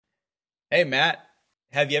Hey Matt,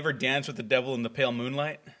 have you ever danced with the devil in the pale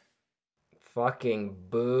moonlight? Fucking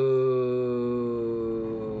boo.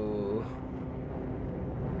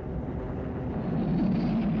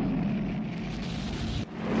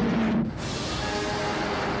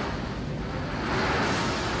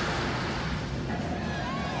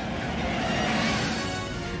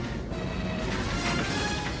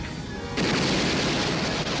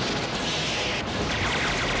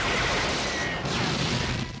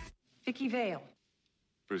 Vicky Vale.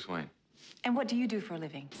 Bruce Wayne. And what do you do for a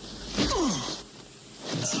living?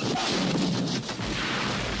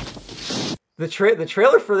 The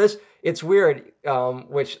trailer for this, it's weird.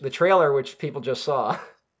 Which the trailer, which people just saw,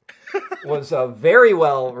 was very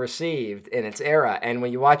well received in its era. And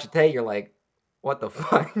when you watch it today, you're like, what the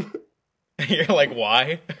fuck? You're like,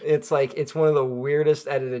 why? It's one of the weirdest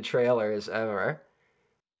edited trailers ever.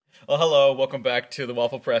 Well, hello, welcome back to the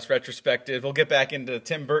Waffle Press retrospective. We'll get back into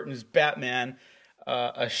Tim Burton's Batman,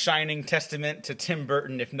 a shining testament to Tim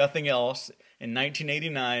Burton, if nothing else, in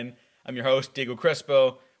 1989. I'm your host, Diego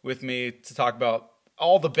Crespo. With me to talk about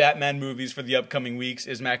all the Batman movies for the upcoming weeks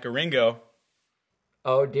is Matt Garingo.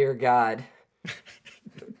 Oh dear God.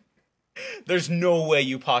 There's no way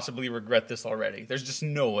you possibly regret this already. There's just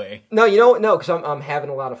no way. No, you know what? No, because I'm having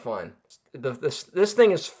a lot of fun. This thing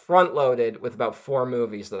is front loaded with about four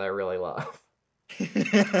movies that I really love.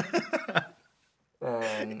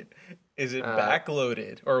 And Is it uh,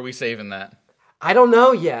 backloaded, or are we saving that? I don't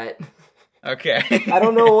know yet. I don't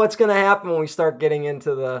Okay. know what's gonna happen when we start getting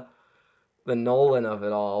into the Nolan of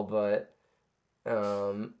it all, but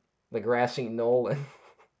the grassy Nolan.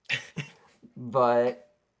 But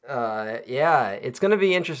yeah, it's gonna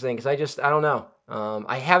be interesting because I don't know.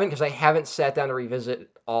 I haven't sat down to revisit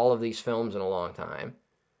all of these films in a long time.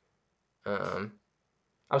 Um,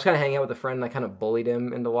 I was kind of hanging out with a friend and I kind of bullied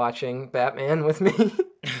him into watching Batman with me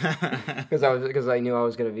because I knew I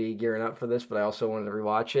was gonna be gearing up for this, but I also wanted to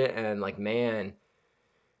rewatch it and like man,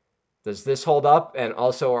 does this hold up? And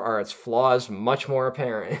also, are its flaws much more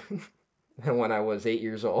apparent than when I was 8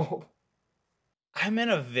 years old? I'm in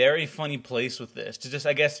a very funny place with this. To just,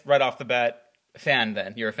 I guess, right off the bat, fan.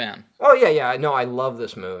 Then you're a fan. Oh yeah, yeah. No, I love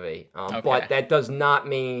this movie, but Okay. that does not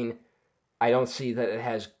mean I don't see that it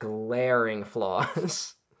has glaring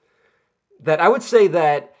flaws. That I would say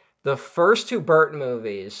that the first two Burton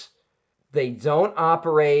movies, they don't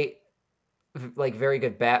operate like very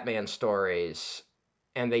good Batman stories,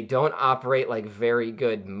 and they don't operate like very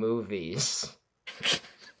good movies.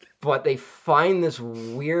 But they find this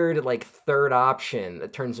weird like third option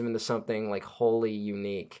that turns them into something like wholly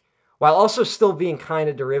unique, while also still being kind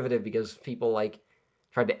of derivative because people like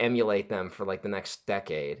tried to emulate them for like the next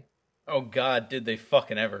decade. Oh God, did they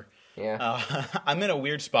fucking ever? Yeah. I'm in a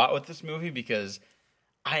weird spot with this movie because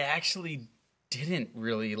I actually didn't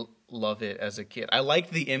really love it as a kid. I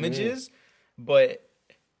liked the Mm, images, but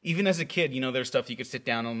even as a kid, there's stuff you could sit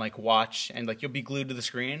down and like watch, and like you'll be glued to the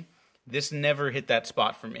screen. This never hit that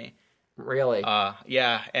spot for me. really.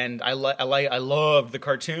 Yeah, and I loved the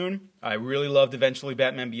cartoon. I really loved eventually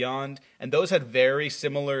Batman Beyond, and those had very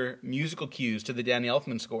similar musical cues to the Danny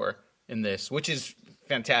Elfman score in this, which is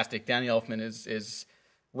fantastic. Danny Elfman is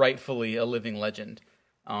rightfully a living legend.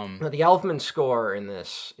 Um, No, the Elfman score in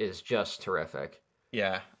this is just terrific.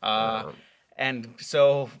 yeah, Um, and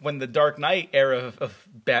so when the Dark Knight era of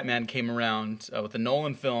Batman came around with the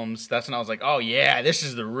Nolan films, that's when I was like, oh yeah, this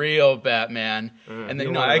is the real Batman. And then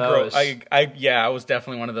you were one of those. I was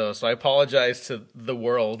definitely one of those. So I apologize to the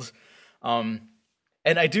world. Um,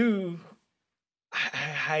 and I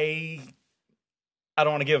I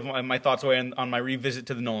don't want to give my thoughts away on my revisit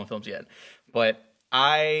to the Nolan films yet, but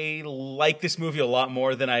I like this movie a lot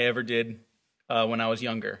more than I ever did when I was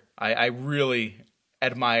younger. I really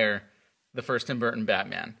admire the first Tim Burton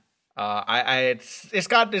Batman. It's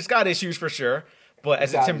got issues for sure, but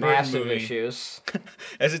It's as a got Tim Burton massive movie, issues.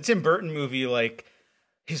 as a Tim Burton movie, like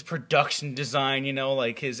his production design,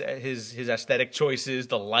 like his aesthetic choices,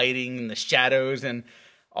 the lighting and the shadows, and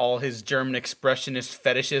all his German expressionist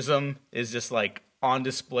fetishism is just like on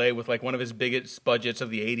display with like one of his biggest budgets of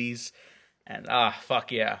the '80s. And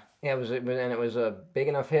fuck yeah, Yeah, and it was a big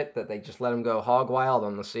enough hit that they just let him go hog wild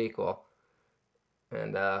on the sequel,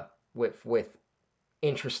 and with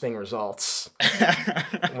interesting results.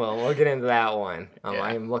 Well, we'll get into that one. I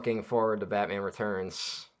yeah. am looking forward to Batman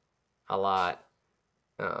Returns a lot.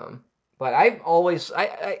 Um, but I've always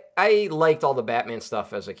I liked all the Batman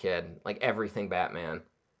stuff as a kid, like everything Batman.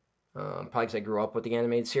 Probably because I grew up with the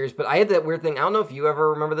animated series. But I had that weird thing. I don't know if you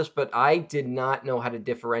ever remember this, but I did not know how to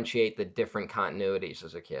differentiate the different continuities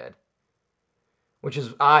as a kid, which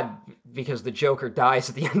is odd because the Joker dies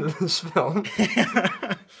at the end of this film.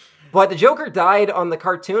 But the Joker died on the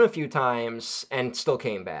cartoon a few times and still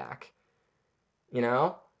came back. You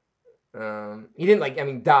know? He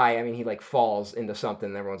didn't die. I mean, he like falls into something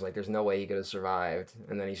and everyone's like, there's no way he could have survived.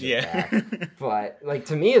 And then he's just Yeah. back. But like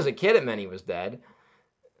to me as a kid, it meant he was dead.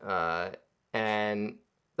 And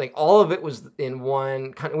like all of it was in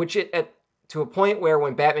one kind of, to a point where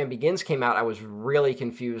when Batman Begins came out, I was really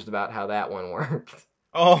confused about how that one worked.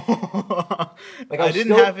 Oh, Like I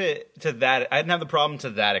didn't have it to that. I didn't have the problem to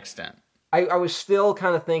that extent. I was still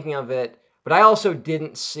kind of thinking of it, but I also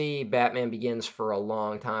didn't see Batman Begins for a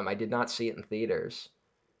long time. I did not see it in theaters.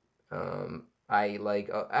 I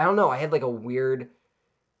don't know. I had like a weird.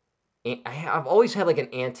 I've always had like an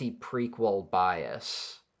anti-prequel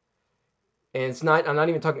bias, and it's not. I'm not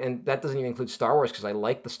even talking, and that doesn't even include Star Wars because I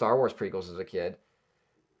liked the Star Wars prequels as a kid.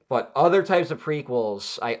 But other types of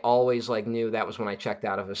prequels, I always like knew that was when I checked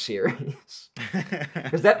out of a series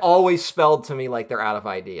because that always spelled to me like they're out of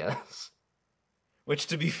ideas. Which,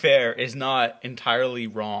 to be fair, is not entirely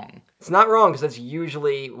wrong. It's not wrong because that's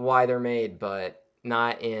usually why they're made, but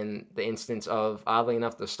not in the instance of, oddly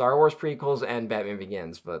enough, the Star Wars prequels and Batman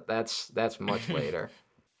Begins. But that's much later.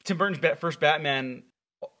 Tim Burton's first Batman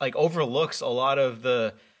like overlooks a lot of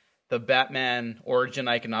the Batman origin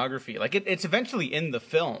iconography. Like it's eventually in the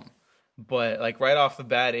film, but like right off the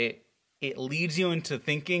bat, it leads you into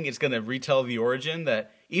thinking it's going to retell the origin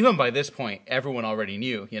that even by this point everyone already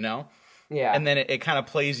knew, you know. Yeah. And then it kind of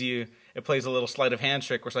plays a little sleight of hand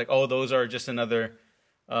trick where it's like, oh, those are just another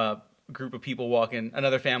group of people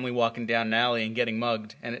another family walking down an alley and getting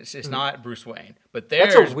mugged, and it's not Bruce Wayne, but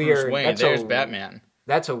there's Bruce Wayne, there's Batman.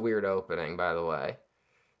 That's a weird opening, by the way.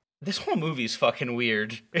 This whole movie's fucking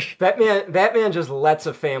weird. Batman just lets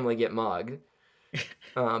a family get mugged.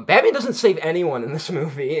 Batman doesn't save anyone in this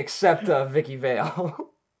movie except Vicky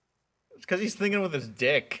Vale. It's because he's thinking with his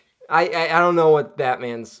dick. I don't know what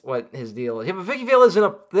his deal is. Yeah, but Vicky Vale isn't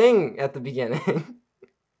a thing at the beginning.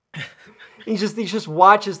 he just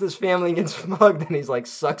watches this family get mugged and he's like,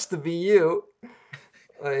 sucks to be you.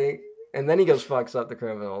 Like, and then he goes fucks up the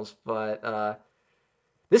criminals. But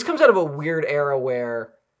this comes out of a weird era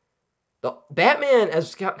where the Batman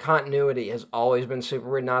as continuity has always been super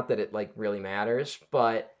weird. Not that it like really matters,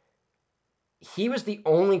 but he was the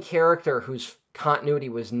only character whose continuity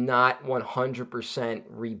was not 100%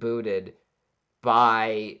 rebooted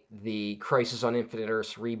by the Crisis on Infinite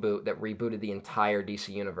Earths reboot that rebooted the entire DC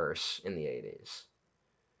universe in the 80s.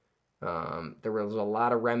 There was a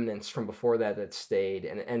lot of remnants from before that stayed,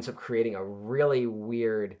 and it ends up creating a really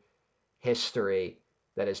weird history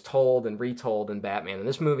that is told and retold in Batman. And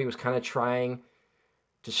this movie was kind of trying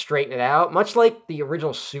to straighten it out, much like the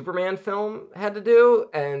original Superman film had to do,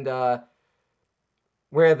 and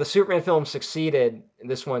where the Superman film succeeded,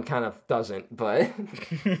 this one kind of doesn't, but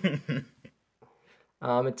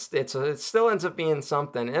it still ends up being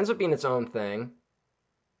something. It ends up being its own thing.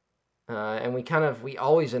 And we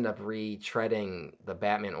always end up retreading the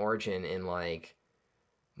Batman origin in like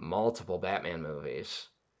multiple Batman movies.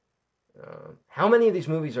 How many of these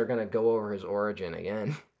movies are going to go over his origin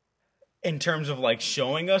again? In terms of like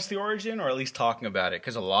showing us the origin, or at least talking about it,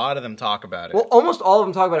 because a lot of them talk about it. Well, almost all of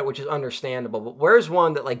them talk about it, which is understandable. But where's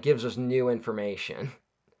one that like gives us new information?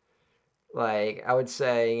 Like I would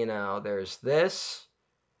say, there's this.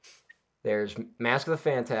 There's Mask of the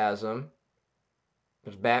Phantasm.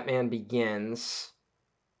 There's Batman Begins,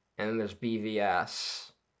 and then there's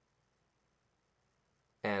BVS.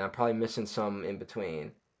 And I'm probably missing some in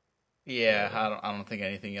between. Yeah, I don't think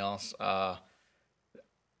anything else.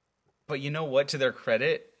 But you know what? To their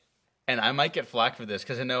credit, and I might get flack for this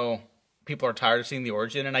because I know people are tired of seeing the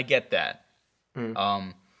origin, and I get that.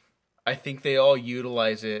 I think they all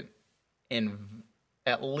utilize it in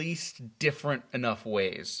at least different enough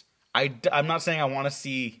ways. I'm not saying I want to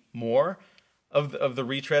see more of the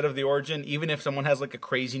retread of the origin, even if someone has like a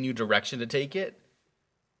crazy new direction to take it,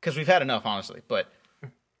 because we've had enough, honestly. But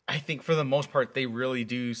I think for the most part, they really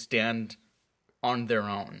do stand on their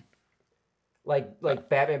own. Like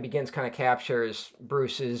Batman Begins kind of captures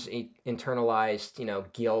Bruce's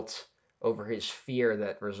internalized, guilt over his fear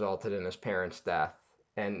that resulted in his parents' death.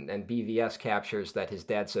 And BVS captures that his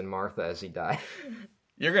dad said Martha as he died.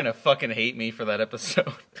 You're going to fucking hate me for that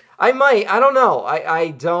episode. I might. I don't know. I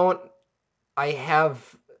don't. I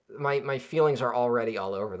have... My feelings are already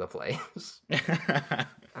all over the place.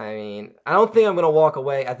 I mean, I don't think I'm going to walk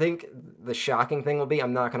away. I think the shocking thing will be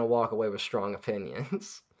I'm not going to walk away with strong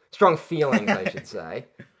opinions. Strong feelings, I should say.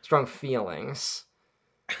 Strong feelings.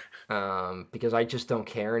 Because I just don't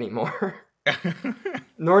care anymore.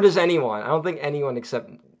 Nor does anyone. I don't think anyone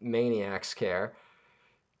except maniacs care.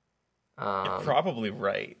 You're probably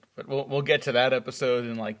right. But we'll get to that episode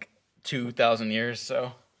in like 2,000 years.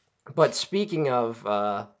 So But speaking of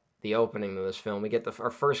the opening of this film, we get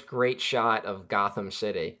our first great shot of Gotham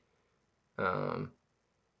City, um,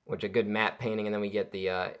 which a good matte painting, and then we get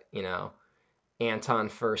the Anton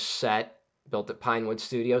first set built at Pinewood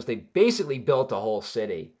Studios. They basically built a whole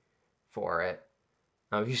city for it.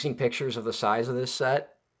 Have you seen pictures of the size of this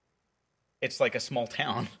set? it's like a small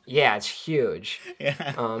town. Yeah, it's huge.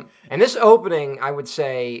 Yeah. And this opening, I would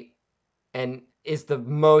say, and is the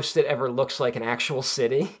most it ever looks like an actual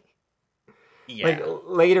city. Like Yeah.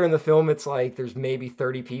 later in the film, it's like there's maybe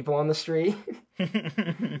 30 people on the street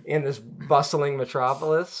in this bustling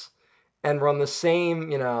metropolis, and we're on the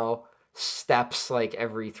same, steps like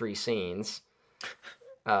every 3 scenes.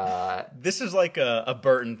 This is like a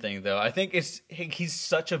Burton thing, though. I think he's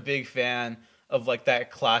such a big fan of like that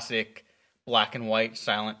classic black and white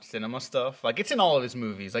silent cinema stuff. Like it's in all of his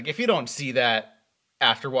movies. Like if you don't see that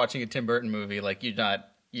after watching a Tim Burton movie, like you're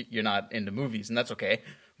not into movies, and that's okay.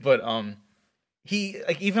 But he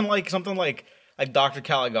like even like something like Dr.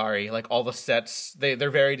 Caligari, like all the sets they're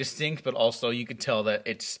very distinct, but also you could tell that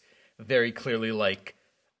it's very clearly like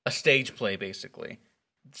a stage play, basically.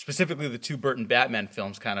 Specifically, the two Burton Batman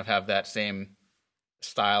films kind of have that same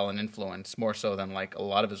style and influence, more so than like a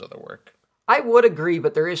lot of his other work. I would agree,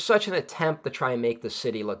 but there is such an attempt to try and make the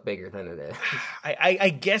city look bigger than it is. I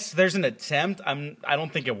guess there's an attempt. I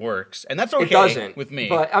don't think it works, and that's It okay doesn't with me.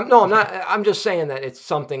 But no, I'm not. I'm just saying that it's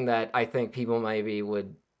something that I think people maybe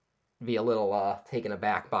would be a little taken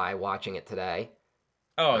aback by watching it today.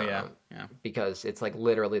 Oh yeah, yeah. Because it's like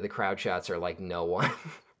literally the crowd shots are like no one.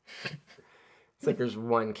 It's like there's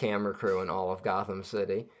one camera crew in all of Gotham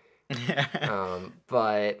City.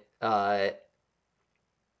 But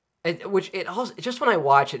which it also just when I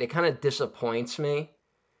watch it, it kind of disappoints me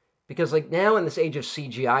because like now in this age of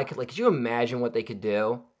CGI, could you imagine what they could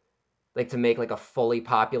do, like to make like a fully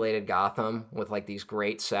populated Gotham with like these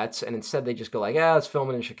great sets, and instead they just go like, yeah, let's film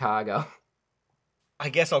it in Chicago. I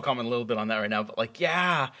guess I'll comment a little bit on that right now, but like,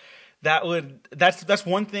 yeah, that's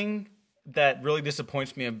one thing that really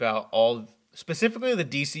disappoints me about specifically the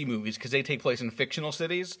DC movies, because they take place in fictional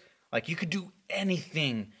cities. Like you could do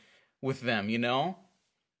anything with them, you know?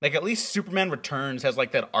 Like at least Superman Returns has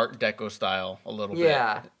like that Art Deco style a little bit.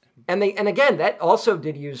 Yeah, and again that also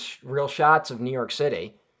did use real shots of New York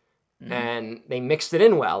City, and they mixed it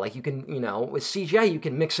in well. Like you can, with CGI you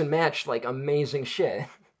can mix and match like amazing shit,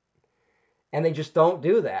 and they just don't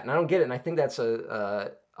do that, and I don't get it. And I think that's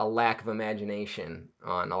a lack of imagination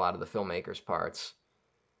on a lot of the filmmakers' parts.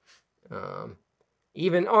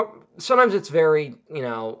 Sometimes it's very,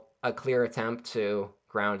 a clear attempt to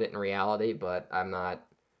ground it in reality, but I'm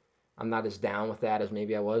not as down with that as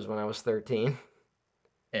maybe I was when I was 13.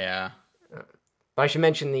 Yeah. But I should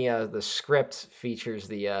mention the script features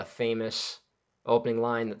the famous opening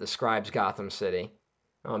line that describes Gotham City.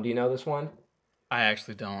 Do you know this one? I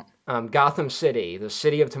actually don't. Gotham City, the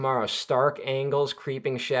city of tomorrow, stark angles,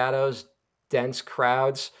 creeping shadows, dense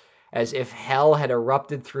crowds, as if hell had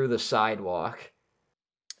erupted through the sidewalk.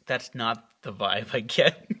 That's not the vibe I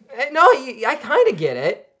get. No, I kind of get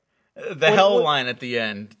it. The hell line at the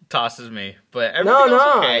end tosses me, but everything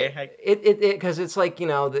else okay. Because it's like,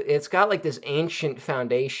 it's got like this ancient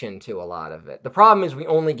foundation to a lot of it. The problem is we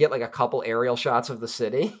only get like a couple aerial shots of the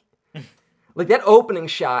city. Like that opening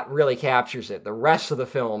shot really captures it. The rest of the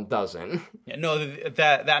film doesn't. Yeah, no,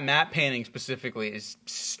 that matte painting specifically is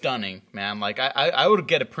stunning, man. Like I would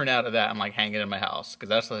get a printout of that and like hang it in my house because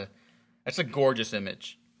that's a gorgeous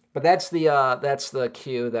image. But that's the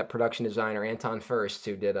cue that production designer Anton Furst,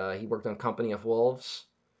 who did he worked on Company of Wolves.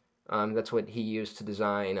 That's what he used to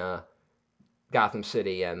design Gotham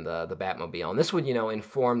City and the Batmobile. And this would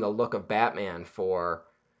inform the look of Batman for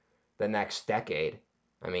the next decade.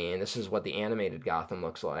 I mean, this is what the animated Gotham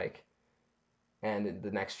looks like, and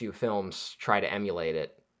the next few films try to emulate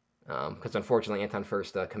it. Because unfortunately, Anton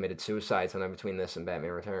Furst committed suicide sometime between this and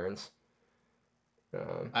Batman Returns.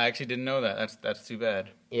 I actually didn't know that. That's too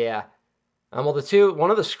bad. Yeah. One of the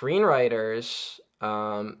screenwriters.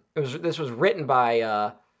 This was written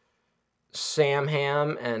by Sam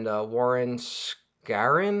Hamm and Warren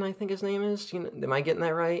Scarron, I think his name is. Am I getting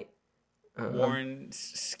that right? Warren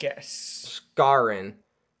Scarron.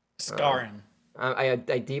 Scarron. I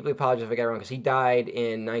deeply apologize if I got it wrong because he died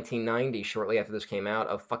in 1990, shortly after this came out,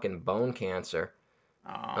 of fucking bone cancer.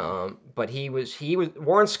 Oh. But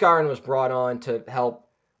Warren Scarron was brought on to help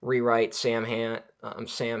rewrite Sam Hamm.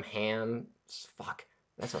 Fuck,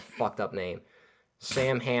 that's a fucked up name.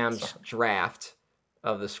 Sam Hamm's draft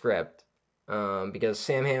of the script. Because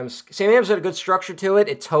Sam Hamm's had a good structure to it.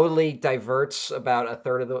 It totally diverts about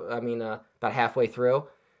about halfway through,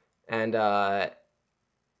 and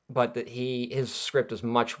but that his script is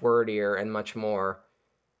much wordier and much more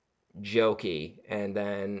jokey. And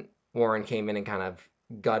then Warren came in and kind of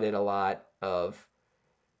gutted a lot of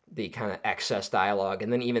the kind of excess dialogue.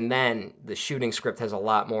 And then even then, the shooting script has a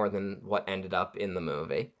lot more than what ended up in the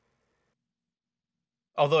movie.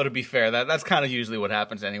 Although to be fair, that's kind of usually what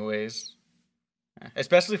happens anyways.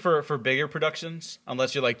 Especially for bigger productions,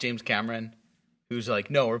 unless you're like James Cameron, who's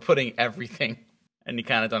like, no, we're putting everything, and you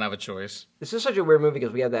kind of don't have a choice. This is such a weird movie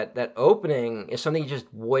because we have that opening is something you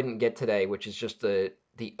just wouldn't get today, which is just the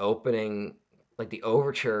opening, like the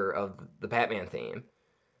overture of the Batman theme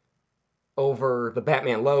over the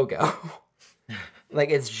Batman logo.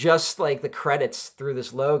 Like, it's just like the credits through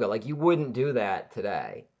this logo. Like, you wouldn't do that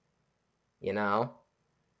today, you know?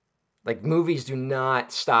 Like, movies do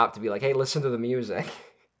not stop to be like, hey, listen to the music.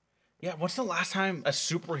 Yeah, what's the last time a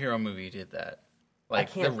superhero movie did that?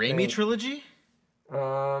 Like the can't Raimi think. trilogy?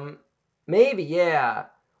 Maybe, yeah.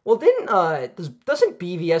 Well, doesn't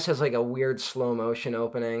BVS has like a weird slow motion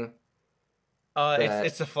opening?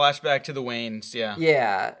 It's a flashback to the Waynes, yeah.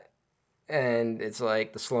 Yeah, and it's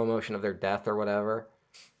like the slow motion of their death or whatever.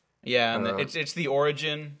 Yeah, and it's the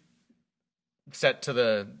origin set to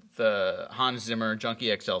the Hans Zimmer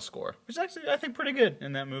Junkie XL score, which is actually I think pretty good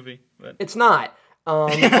in that movie. But It's not,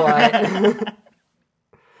 but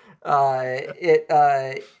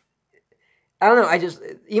I don't know. I just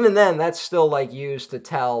even then that's still like used to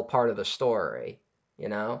tell part of the story, you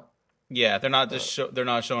know? yeah, they're not they're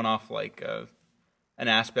not showing off like an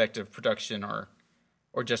aspect of production or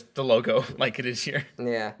just the logo like it is here.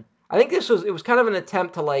 Yeah. I think it was kind of an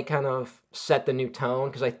attempt to like kind of set the new tone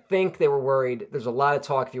because I think they were worried. There's a lot of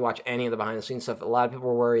talk if you watch any of the behind the scenes stuff. A lot of people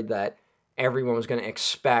were worried that everyone was going to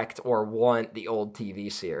expect or want the old TV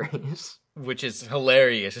series. Which is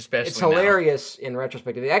hilarious, especially It's now. hilarious in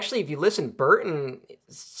retrospect. Actually, if you listen, Burton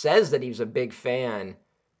says that he was a big fan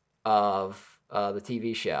of the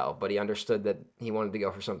TV show, but he understood that he wanted to go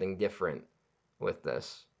for something different with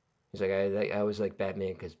this. He's like, I always like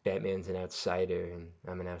Batman because Batman's an outsider and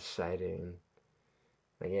I'm an outsider. And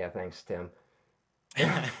like, yeah, thanks, Tim.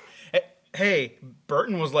 Hey,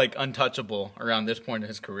 Burton was like untouchable around this point in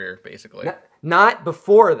his career, basically. Not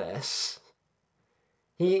before this.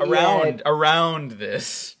 Around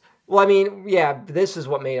this. Well, I mean, yeah, this is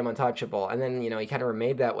what made him untouchable. And then, he kind of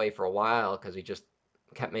remained that way for a while because he just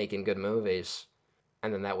kept making good movies.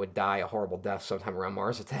 And then that would die a horrible death sometime around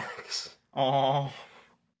Mars Attacks. Oh.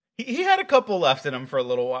 He had a couple left in him for a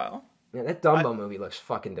little while. Yeah, that Dumbo movie looks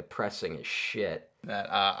fucking depressing as shit.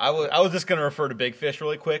 I was just gonna refer to Big Fish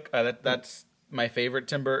really quick. That's my favorite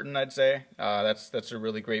Tim Burton, I'd say. That's a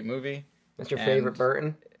really great movie. That's your favorite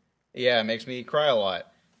Burton? Yeah, it makes me cry a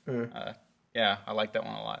lot. Mm. Yeah, I like that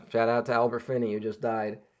one a lot. Shout out to Albert Finney, who just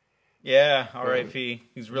died. Yeah, R.I.P.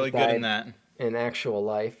 He's really good in that. In actual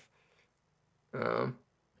life.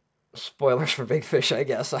 Spoilers for Big Fish, I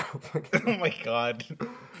guess. I don't think. Oh my god.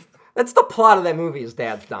 That's the plot of that movie. His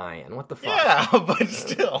dad's dying. What the fuck? Yeah, but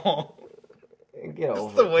still. Get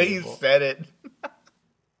over That's the way people. he said it.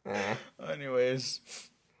 Eh. Anyways.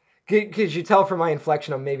 Could you tell from my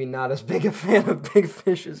inflection I'm maybe not as big a fan of Big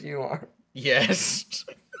Fish as you are? Yes.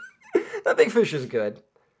 That Big Fish is good.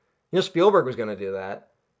 Spielberg was going to do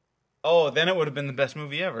that. Oh, then it would have been the best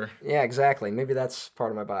movie ever. Yeah, exactly. Maybe that's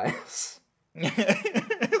part of my bias.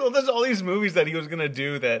 Well, there's all these movies that he was gonna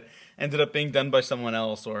do that ended up being done by someone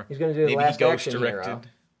else, or he's gonna do the Last Action Hero.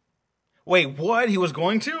 Wait, what? He was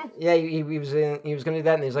going to? Yeah, he was gonna do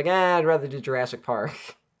that, and he's like, I'd rather do Jurassic Park.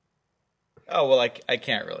 Oh well, I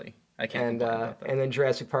can't really. I can't. And about that. And then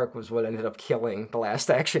Jurassic Park was what ended up killing the Last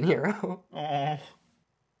Action Hero. Oh,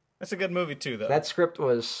 that's a good movie too, though. That script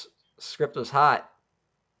was hot.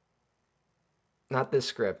 Not this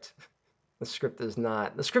script. The script is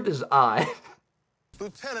not. The script is odd.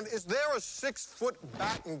 Lieutenant, is there a 6-foot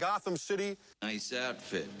bat in Gotham City? Nice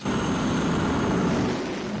outfit.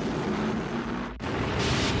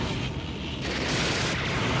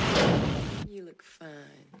 You look fine.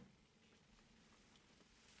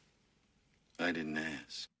 I didn't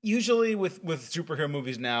ask. Usually with superhero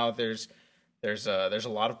movies now, there's a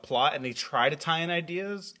lot of plot, and they try to tie in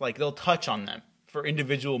ideas. Like they'll touch on them for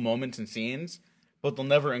individual moments and scenes, but they'll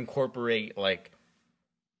never incorporate like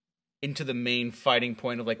into the main fighting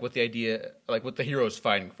point of like what the idea, like what the hero's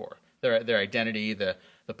fighting for, their identity, the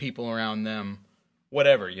people around them,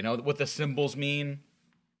 whatever, what the symbols mean.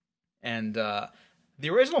 And the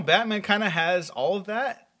original Batman kind of has all of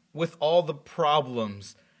that with all the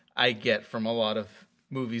problems I get from a lot of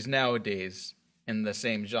movies nowadays in the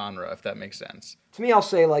same genre, if that makes sense. To me, I'll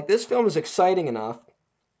say like this film is exciting enough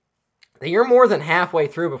that you're more than halfway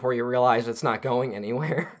through before you realize it's not going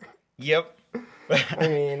anywhere. Yep. I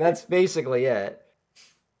mean, that's basically it.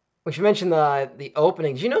 We should mention the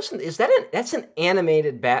opening. Did you know that's an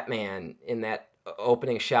animated Batman in that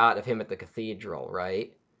opening shot of him at the cathedral,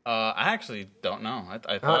 right? I actually don't know.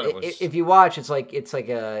 I thought it was. If you watch, it's like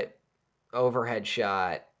a overhead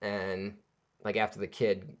shot, and like after the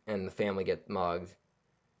kid and the family get mugged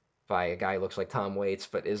by a guy who looks like Tom Waits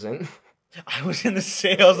but isn't. I was in the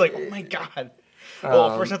same. I was like, oh my god.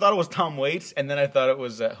 Well, first I thought it was Tom Waits, and then I thought it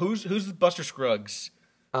was who's Buster Scruggs?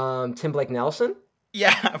 Tim Blake Nelson.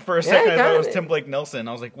 Yeah, for a second I thought it was kinda- Tim Blake Nelson.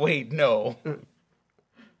 I was like, wait, no.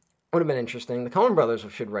 Would have been interesting. The Coen Brothers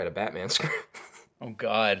should write a Batman script. Oh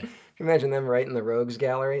god. Can you imagine them writing the Rogues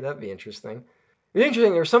Gallery? That'd be interesting. It'd be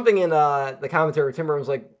interesting. There was something in the commentary where Tim Burton was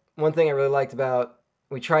like, one thing I really liked about,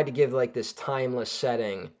 we tried to give like this timeless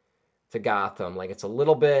setting to Gotham. Like it's a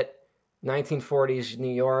little bit 1940s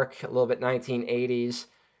New York, a little bit 1980s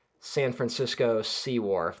San Francisco Sea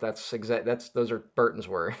Wharf. Those are Burton's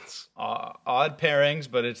words. Odd pairings,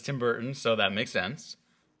 but it's Tim Burton, so that makes sense.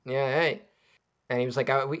 Yeah, hey. And he was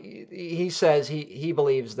like, he says he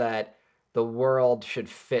believes that the world should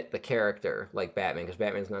fit the character like Batman, because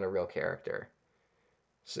Batman's not a real character.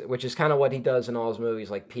 So, which is kind of what he does in all his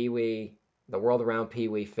movies, like Pee-wee. The world around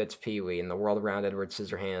Pee-wee fits Pee-wee, and the world around Edward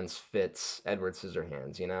Scissorhands fits Edward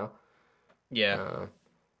Scissorhands, you know? Yeah.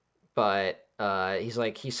 But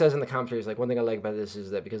he says in the commentary, he's like, one thing I like about this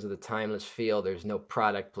is that because of the timeless feel, there's no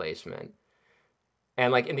product placement.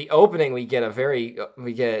 And like in the opening, we get one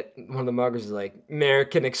of the muggers is like,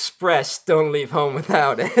 American Express, don't leave home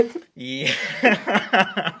without it. Yeah.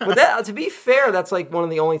 But that, to be fair, that's like one of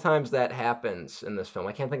the only times that happens in this film.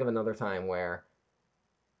 I can't think of another time where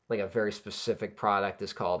like a very specific product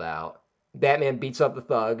is called out. Batman beats up the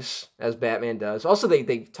thugs, as Batman does. Also,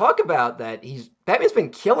 they talk about that Batman's been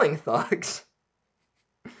killing thugs.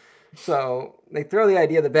 So they throw the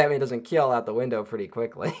idea that Batman doesn't kill out the window pretty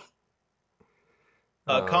quickly.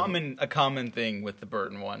 A common thing with the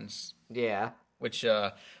Burton ones. Yeah. Which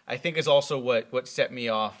I think is also what set me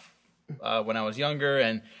off when I was younger,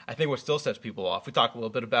 and I think what still sets people off. We talked a little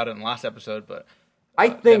bit about it in the last episode, but I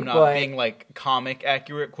think them not being like comic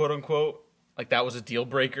accurate, quote unquote, like that was a deal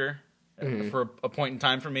breaker for a point in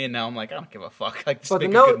time for me, and now I'm like, I don't give a fuck. Like, this is a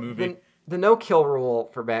good movie. The no kill rule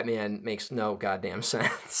for Batman makes no goddamn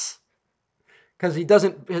sense. Because he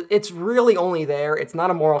doesn't. It's really only there. It's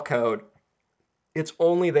not a moral code. It's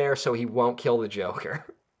only there so he won't kill the Joker.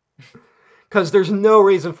 Because there's no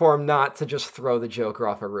reason for him not to just throw the Joker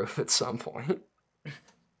off a roof at some point.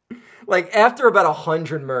 Like, after about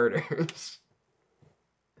 100 murders.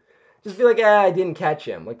 Just be like, I didn't catch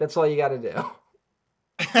him. Like, that's all you gotta do.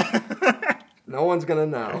 No one's gonna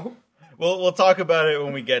know. We'll talk about it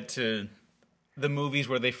when we get to the movies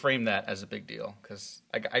where they frame that as a big deal, because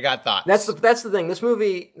I got thoughts. That's the thing. This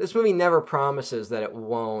movie never promises that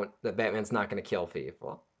Batman's not going to kill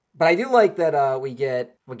people. But I do like that we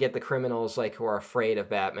get the criminals like who are afraid of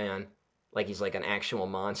Batman, like he's like an actual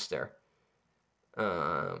monster,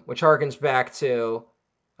 which harkens back to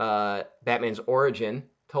Batman's origin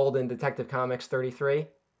told in Detective Comics 33,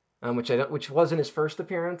 which wasn't his first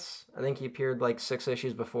appearance. I think he appeared like 6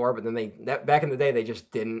 issues before, but then back in the day they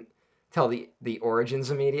just didn't tell the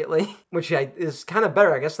origins immediately, which is kind of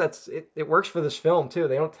better. I guess it works for this film too.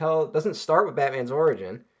 It doesn't start with Batman's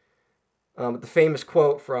origin. But the famous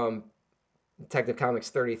quote from Detective Comics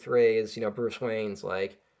 33 is, Bruce Wayne's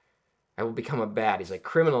like, I will become a bat. He's like,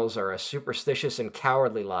 criminals are a superstitious and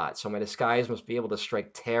cowardly lot, so my disguise must be able to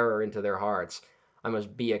strike terror into their hearts. I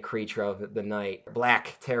must be a creature of the night,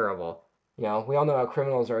 black, terrible. We all know how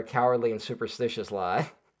criminals are a cowardly and superstitious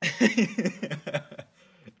lot.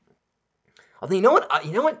 Although, you know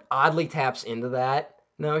what oddly taps into that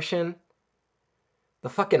notion? The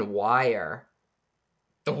fucking Wire.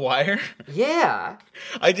 The Wire? Yeah.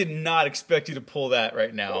 I did not expect you to pull that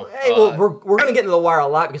right now. Well, we're gonna get into The Wire a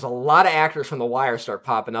lot because a lot of actors from The Wire start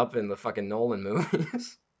popping up in the fucking Nolan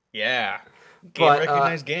movies. Yeah.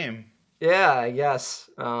 Recognized game. Yeah, I guess.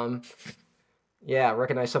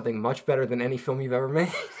 Recognize something much better than any film you've ever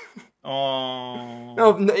made. Oh.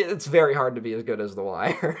 No, it's very hard to be as good as The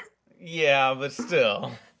Wire. Yeah, but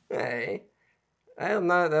still. Hey, I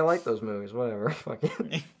like those movies. Whatever,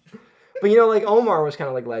 fucking. But like Omar was kind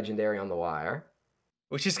of like legendary on The Wire,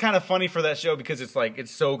 which is kind of funny for that show because it's like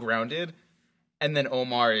it's so grounded, and then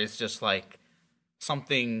Omar is just like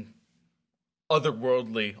something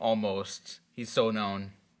otherworldly almost. He's so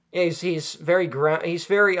known. Yeah, he's very he's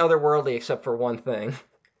very otherworldly except for one thing,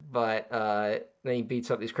 but then he beats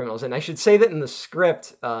up these criminals. And I should say that in the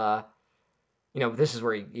script. This is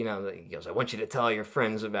where he goes, I want you to tell your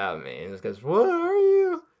friends about me. And he goes, what are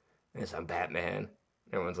you? And he says, I'm Batman.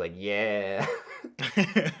 Everyone's like, yeah.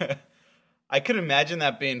 I could imagine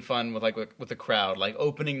that being fun with the crowd, like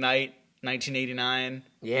opening night, 1989.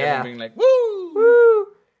 Yeah. Everyone being like, "Woo!" Woo!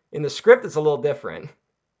 In the script, it's a little different.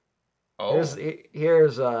 Oh, Here's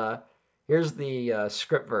the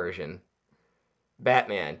script version.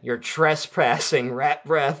 Batman, you're trespassing, rat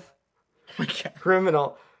breath, oh my God.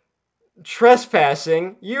 criminal.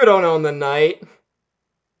 Trespassing? You don't own the night.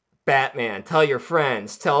 Batman, tell your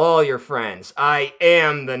friends, tell all your friends, I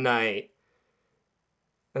am the night.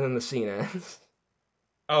 And then the scene ends.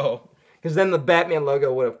 Oh, Because then the Batman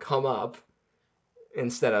logo would have come up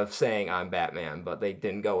instead of saying I'm Batman, but they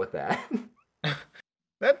didn't go with that.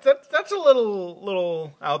 that's a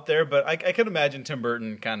little out there, but I could imagine Tim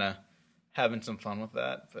Burton kind of having some fun with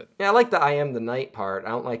that. But Yeah, I like the I am the night part. I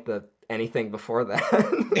don't like the anything before that.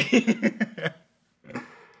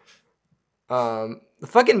 The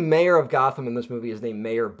fucking mayor of Gotham in this movie is named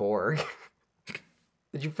Mayor Borg.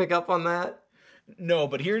 Did you pick up on that? No,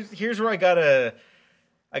 but here's where I gotta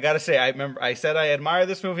say, I remember I said I admire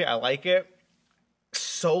this movie. I like it.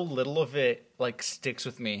 So little of it like sticks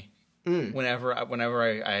with me whenever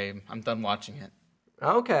I'm done watching it.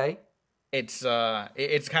 Okay. It's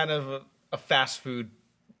kind of a fast food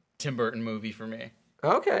Tim Burton movie for me.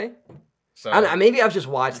 Okay. So Maybe I've just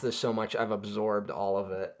watched this so much I've absorbed all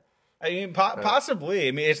of it. I mean, possibly.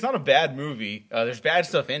 I mean, it's not a bad movie. There's bad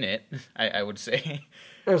stuff in it. I would say.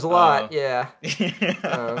 There's a lot, yeah.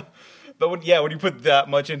 But when you put that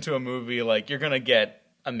much into a movie, like you're gonna get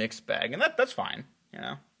a mixed bag, and that's fine. You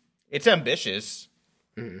know, it's ambitious.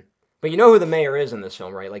 Mm-hmm. But you know who the mayor is in this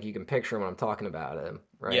film, right? Like you can picture him when I'm talking about him,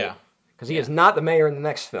 right? Yeah. Because he is not the mayor in the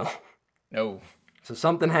next film. No. So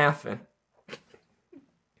something happened.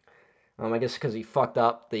 I guess because he fucked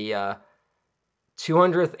up the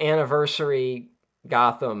 200th anniversary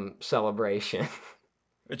Gotham celebration.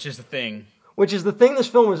 Which is the thing. Which is the thing this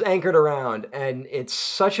film was anchored around, and it's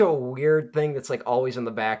such a weird thing that's like always in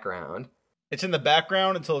the background. It's in the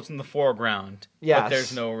background until it's in the foreground. Yes. But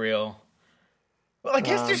there's no real. Well, I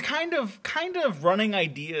guess there's kind of running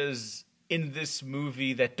ideas in this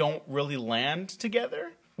movie that don't really land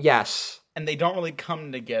together. Yes. And they don't really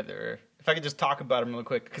come together. If I could just talk about them real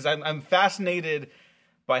quick, because I'm fascinated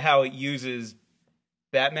by how it uses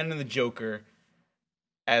Batman and the Joker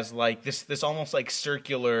as like this almost like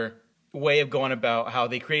circular way of going about how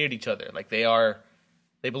they created each other. Like they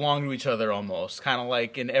belong to each other almost, kind of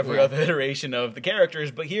like in every other iteration of the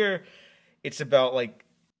characters. But here, it's about like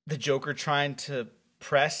the Joker trying to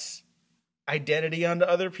press identity onto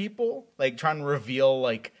other people, like trying to reveal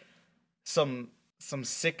like some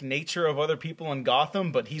sick nature of other people in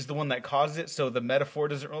Gotham, but he's the one that caused it, so the metaphor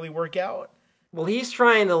doesn't really work out. Well, he's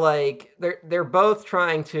trying to like they're both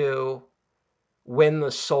trying to win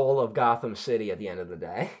the soul of Gotham City at the end of the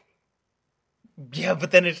day. Yeah,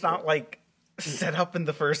 but then it's not like set up in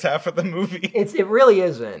the first half of the movie. It really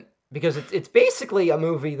isn't, because it's basically a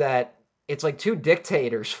movie that it's like two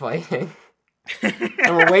dictators fighting.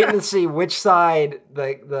 And we're waiting to see which side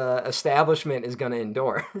the establishment is going to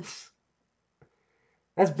endorse.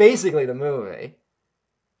 That's basically the movie.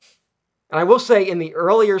 And I will say, in the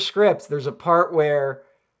earlier script, there's a part where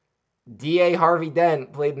D.A. Harvey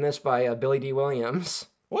Dent, played in this by Billy D. Williams.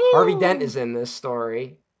 Woo! Harvey Dent is in this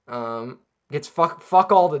story. Gets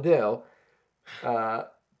fuck all to do.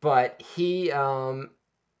 But he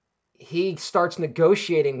starts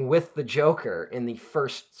negotiating with the Joker in the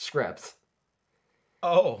first script.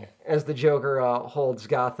 Oh. As the Joker holds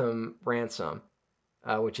Gotham ransom,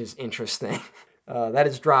 which is interesting. That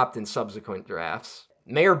is dropped in subsequent drafts.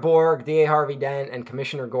 Mayor Borg, D.A. Harvey Dent, and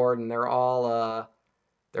Commissioner Gordon, they're all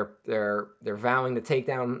they're vowing to take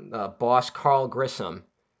down boss Carl Grissom,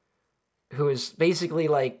 who is basically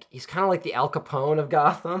like, he's kind of like the Al Capone of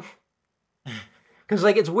Gotham. Because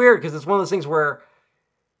like it's weird, because it's one of those things where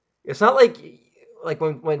it's not like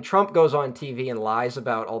when Trump goes on TV and lies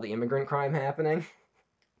about all the immigrant crime happening.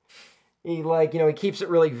 He he keeps it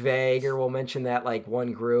really vague, or will mention that like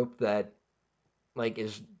one group that like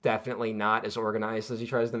is definitely not as organized as he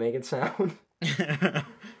tries to make it sound.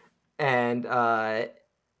 And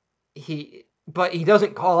he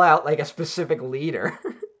doesn't call out like a specific leader.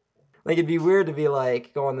 Like it'd be weird to be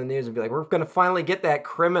like, go on the news and be like, we're gonna finally get that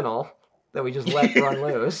criminal that we just let run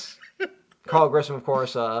loose. Carl Grissom, of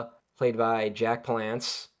course, played by Jack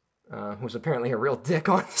Palance, who's apparently a real dick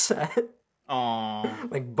on set.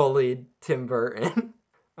 Aww. Like bullied Tim Burton.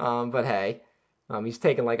 But hey, he's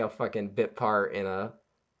taking like a fucking bit part in a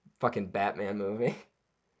fucking Batman movie.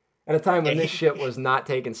 At a time when this shit was not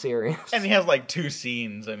taken serious. And he has like 2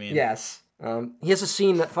 scenes, I mean. Yes. He has a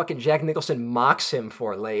scene that fucking Jack Nicholson mocks him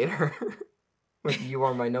for later. Like, you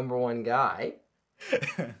are my number one guy.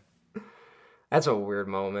 That's a weird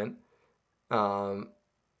moment.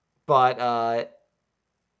 But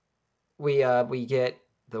we get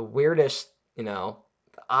the weirdest, the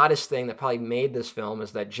oddest thing that probably made this film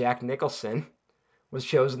is that Jack Nicholson was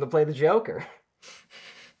chosen to play the Joker.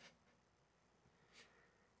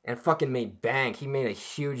 And fucking made bank. He made a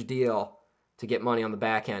huge deal to get money on the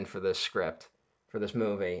back end for this script, for this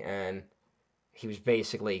movie, and he was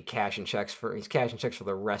basically cashing checks for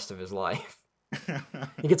the rest of his life.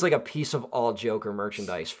 He gets like a piece of all Joker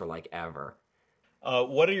merchandise for like ever.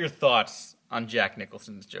 What are your thoughts on Jack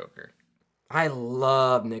Nicholson's Joker? I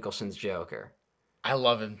love Nicholson's Joker. I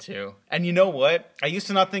love him too. And you know what? I used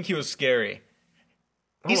to not think he was scary.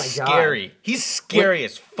 He's my God. scary. He's scary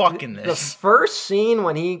as fuck in The this. first scene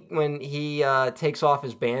when he takes off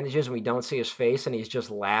his bandages and we don't see his face and he's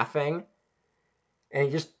just laughing, and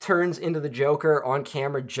he just turns into the Joker on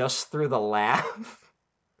camera just through the laugh,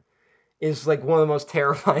 is like one of the most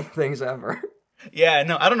terrifying things ever. Yeah,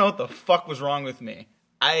 no, I don't know what the fuck was wrong with me.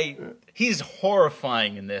 He's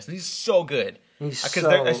horrifying in this, and he's so good. He's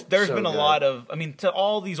Because there's so been a good. lot of, I mean, to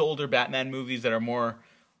all these older Batman movies that are more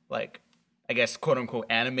like, I guess, quote unquote,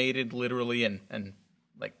 animated, literally and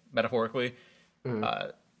like metaphorically,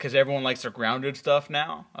 because everyone likes their grounded stuff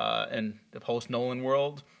now in the post Nolan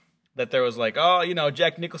world. That there was like, oh,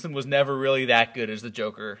 Jack Nicholson was never really that good as the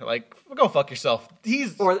Joker. Like, go fuck yourself.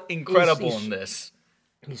 He's incredible in this.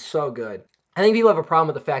 He's so good. I think people have a problem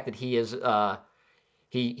with the fact that he is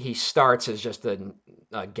he starts as just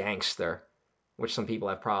a gangster, which some people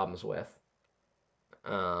have problems with.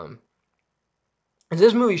 And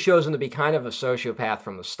this movie shows him to be kind of a sociopath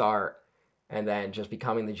from the start, and then just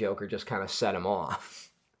becoming the Joker just kind of set him off.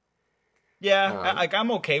 Yeah,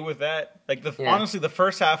 I'm okay with that. Like honestly, the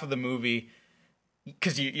first half of the movie,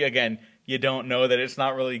 because you don't know that it's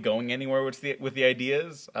not really going anywhere with the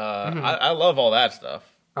ideas. I love all that stuff.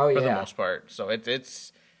 Oh, for the yeah. most part. So it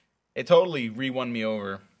totally re-won me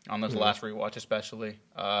over on this last rewatch, especially.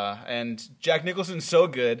 And Jack Nicholson's so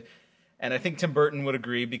good, and I think Tim Burton would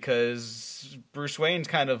agree because Bruce Wayne's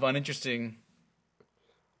kind of uninteresting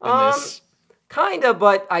in this. Kinda,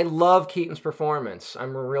 but I love Keaton's performance.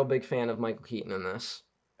 I'm a real big fan of Michael Keaton in this.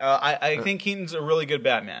 I think Keaton's a really good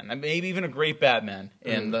Batman. Maybe even a great Batman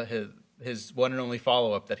in his one and only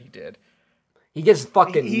follow-up that he did. He gets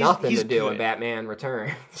fucking nothing he's to do good. in Batman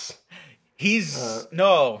Returns.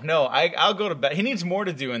 I'll go to bat. He needs more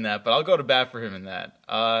to do in that, but I'll go to bat for him in that.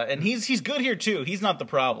 And he's good here too. He's not the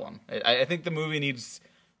problem. I think the movie needs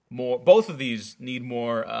more. Both of these need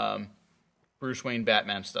more Bruce Wayne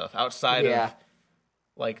Batman stuff outside of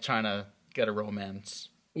like trying to get a romance.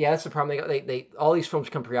 Yeah, that's the problem. They all these films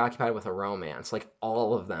become preoccupied with a romance, like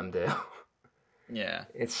all of them do. Yeah,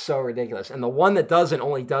 it's so ridiculous. And the one that doesn't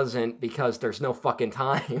only doesn't because there's no fucking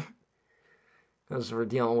time. Because we're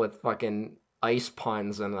dealing with fucking ice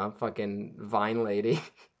puns and a fucking vine lady.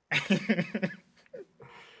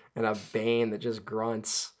 And a Bane that just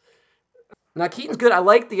grunts. Now Keaton's good. I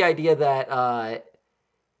like the idea that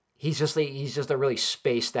he's just a really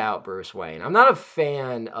spaced out Bruce Wayne. I'm not a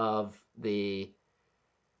fan of the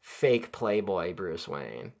fake playboy Bruce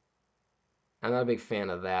Wayne. I'm not a big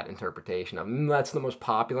fan of that interpretation of him. That's the most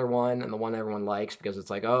popular one and the one everyone likes because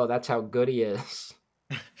it's like, oh, that's how good he is.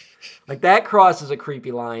 Like that crosses a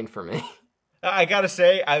creepy line for me. I gotta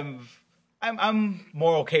say, I'm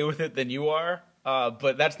more okay with it than you are.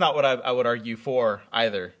 But that's not what I would argue for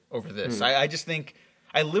either over this. I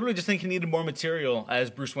literally just think he needed more material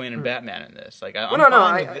as Bruce Wayne and Batman in this. Like I'm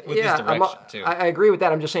fine with this direction too. I agree with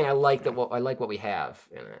that. I'm just saying I like what we have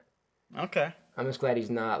in it. Okay. I'm just glad he's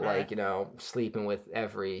not sleeping with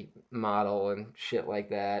every model and shit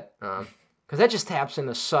like that. Because that just taps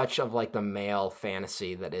into such of like the male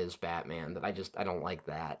fantasy that is Batman that I don't like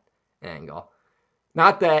that angle.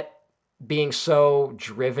 Not that being so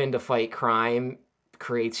driven to fight crime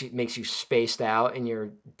makes you spaced out in your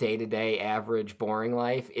day-to-day average boring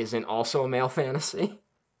life isn't also a male fantasy.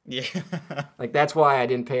 Yeah. Like that's why I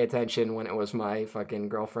didn't pay attention when it was my fucking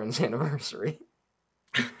girlfriend's anniversary.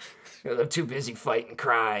 I'm too busy fighting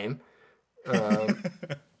crime. But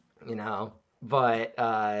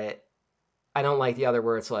I don't like the other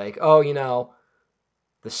where it's like, the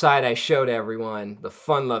side I showed everyone, the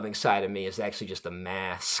fun-loving side of me is actually just a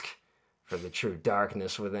mask for the true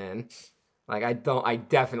darkness within. Like, I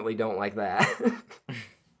definitely don't like that.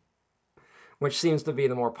 Which seems to be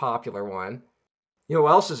the more popular one. You know who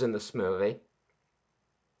else is in this movie?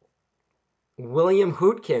 William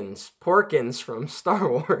Porkins from Star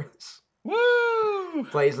Wars. Woo!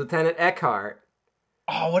 Plays Lieutenant Eckhart.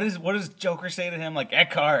 Oh, what does Joker say to him? Like,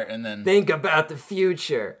 Eckhart, and then... Think about the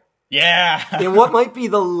future. Yeah! In what might be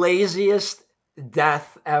the laziest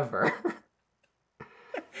death ever.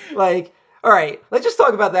 Like, all right, let's just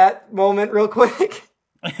talk about that moment real quick.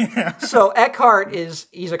 So Eckhart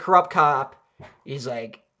he's a corrupt cop. He's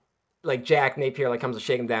like Jack Napier comes to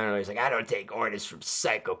shake him down, and he's like, I don't take orders from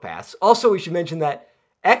psychopaths. Also, we should mention that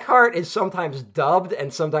Eckhart is sometimes dubbed,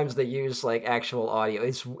 and sometimes they use actual audio.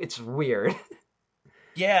 It's weird.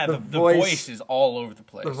 Yeah, the voice is all over the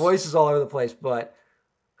place. The voice is all over the place, but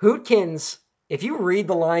Hootkins, if you read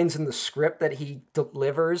the lines in the script that he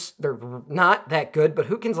delivers, they're not that good, but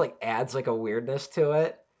Hootkins adds a weirdness to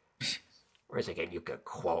it. Where he's like, and you could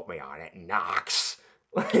quote me on it, Knox.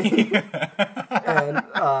 And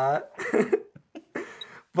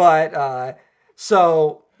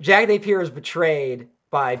so Jack Napier is betrayed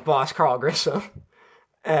by boss Carl Grissom,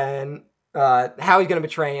 and how he's going to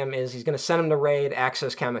betray him is he's going to send him to raid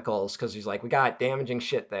Access Chemicals because he's like, we got damaging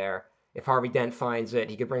shit there. If Harvey Dent finds it,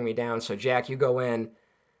 he could bring me down. So Jack, you go in,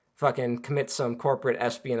 fucking commit some corporate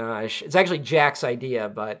espionage. It's actually Jack's idea,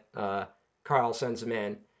 but Carl sends him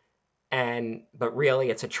in. But really,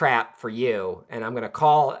 it's a trap for you. And I'm going to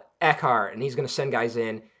call Eckhart, and he's going to send guys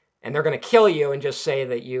in, and they're going to kill you and just say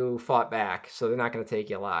that you fought back. So they're not going to take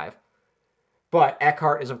you alive. But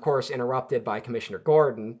Eckhart is, of course, interrupted by Commissioner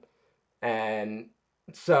Gordon. And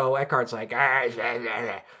so Eckhart's like,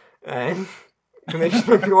 and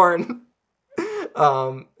Commissioner Gordon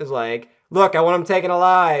is like, look, I want him taken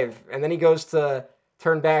alive. And then he goes to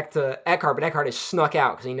turn back to Eckhart, but Eckhart is snuck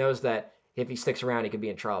out because he knows that if he sticks around, he could be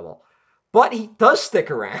in trouble. But he does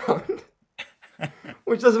stick around,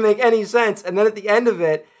 which doesn't make any sense. And then at the end of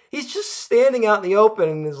it, he's just standing out in the open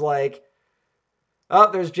and is like, oh,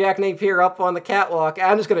 there's Jack Napier up on the catwalk.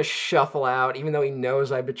 I'm just going to shuffle out, even though he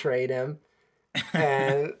knows I betrayed him.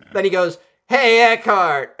 And then he goes, hey,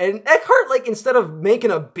 Eckhart. And Eckhart, instead of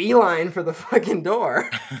making a beeline for the fucking door,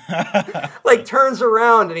 turns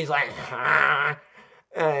around and he's like, ah.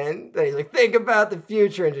 And then he's like, think about the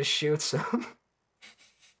future, and just shoots him.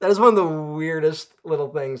 That is one of the weirdest little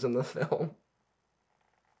things in the film.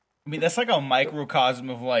 I mean, that's a microcosm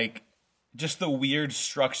of just the weird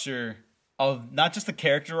structure of not just the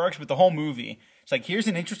character arcs, but the whole movie. It's here's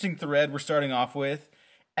an interesting thread we're starting off with,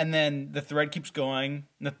 and then the thread keeps going.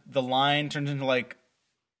 The line turns into a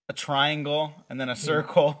triangle, and then a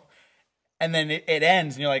circle, and then it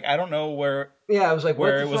ends, and you're like, I don't know where. Yeah, I was like,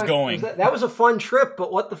 where it was going. That was a fun trip,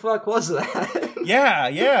 but what the fuck was that?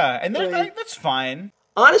 yeah, and that's fine.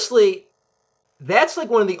 Honestly, that's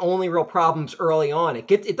one of the only real problems early on.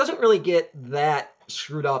 It doesn't really get that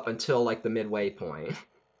screwed up until the midway point.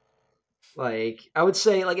 I would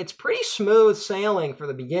say it's pretty smooth sailing for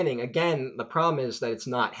the beginning. Again, the problem is that it's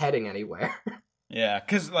not heading anywhere. Yeah,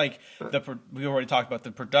 because we already talked about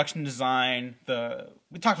the production design.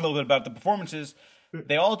 We talked a little bit about the performances.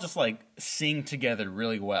 They all just sing together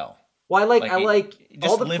really well. Well, I like just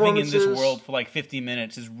all the living in this world for 50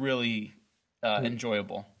 minutes is really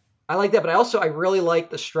enjoyable. I like that, but I really like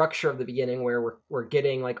the structure of the beginning where we're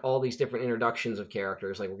getting all these different introductions of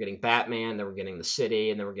characters. We're getting Batman, then we're getting the city,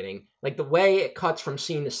 and then we're getting the way it cuts from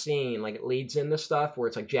scene to scene. It leads into stuff where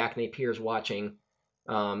it's Jack Napier's watching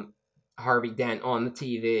Harvey Dent on the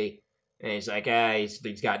TV, and he's like,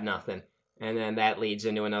 he's got nothing. And then that leads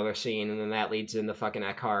into another scene, and then that leads into fucking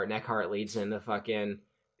Eckhart, and Eckhart leads into fucking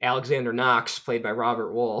Alexander Knox, played by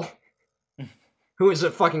Robert Wool, who is a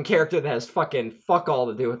fucking character that has fucking fuck all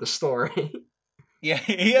to do with the story. Yeah,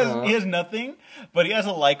 he has nothing, but he has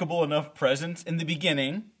a likable enough presence in the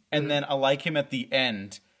beginning, and then I like him at the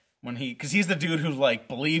end because he's the dude who's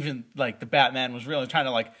believed in the Batman was real and trying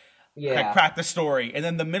to crack the story, and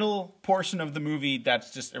then the middle portion of the movie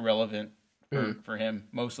that's just irrelevant for him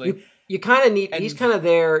mostly. You kind of need. He's kind of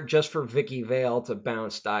there just for Vicky Vale to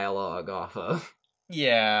bounce dialogue off of.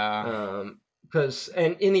 Yeah. Because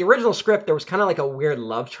in the original script, there was kind of a weird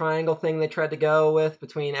love triangle thing they tried to go with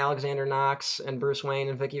between Alexander Knox and Bruce Wayne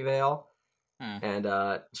and Vicky Vale. And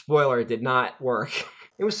spoiler, it did not work.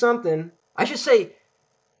 It was something. I should say,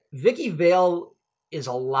 Vicky Vale is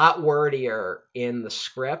a lot wordier in the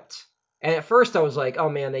script. And at first, I was like, oh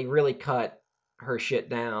man, they really cut her shit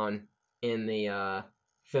down in the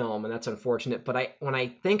film, and that's unfortunate. But when I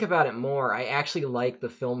think about it more, I actually like the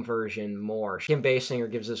film version more. Kim Basinger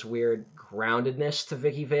gives this weird groundedness to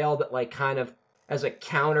Vicky Vale that kind of as a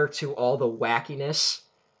counter to all the wackiness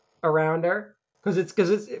around her. Because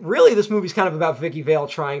it's really, this movie's kind of about Vicky Vale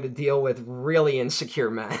trying to deal with really insecure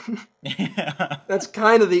men. Yeah. That's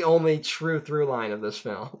kind of the only true through line of this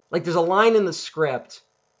film. There's a line in the script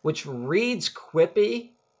which reads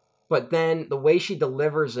quippy, but then the way she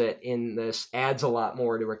delivers it in this adds a lot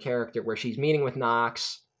more to her character, where she's meeting with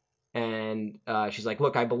Knox, And she's like,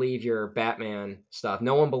 look, I believe your Batman stuff.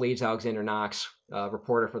 No one believes Alexander Knox,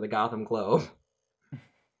 reporter for the Gotham Globe.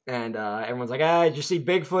 And everyone's like, did you see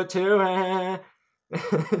Bigfoot too?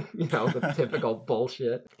 The typical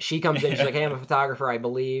bullshit. She comes in, she's like, hey, I'm a photographer. I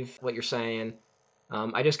believe what you're saying.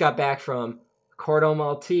 I just got back from Corto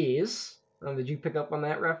Maltese. Did you pick up on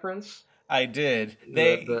that reference? I did.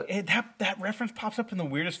 That reference pops up in the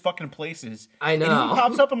weirdest fucking places. I know. It even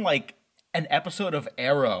pops up in like an episode of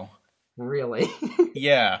Arrow. Really?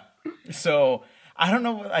 Yeah. So I don't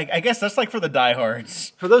know. I guess that's like for the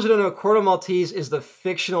diehards. For those who don't know, Corto Maltese is the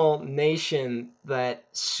fictional nation that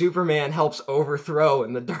Superman helps overthrow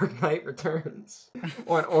in The Dark Knight Returns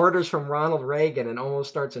on orders from Ronald Reagan and almost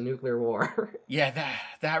starts a nuclear war. Yeah,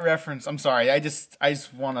 that reference. I'm sorry. I just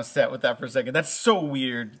want to sit with that for a second. That's so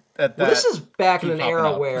weird. This is back in an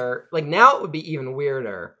era where, like, now it would be even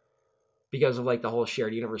weirder because of like the whole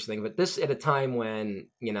shared universe thing. But this at a time when,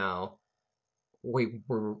 we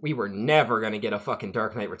were never going to get a fucking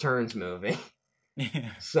Dark Knight Returns movie. Yeah.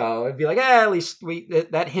 So it'd be like, at least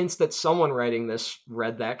that hints that someone writing this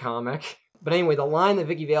read that comic. But anyway, the line that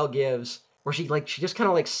Vicky Vale gives, where she just kind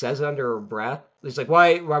of like says it under her breath. It's like,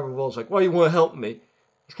 why, Robert Will's like, why you want to help me?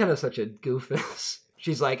 He's kind of such a goofus.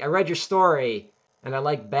 She's like, I read your story and I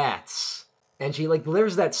like bats. And she like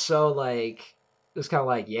delivers that so like, just kind of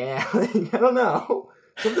like, yeah, I don't know.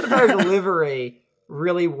 Something about her delivery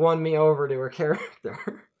really won me over to her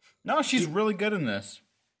character. No, she's really good in this.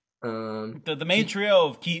 The main trio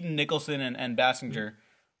of Keaton, Nicholson, and Basinger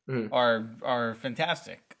are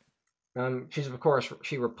fantastic. She's of course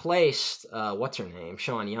she replaced what's her name,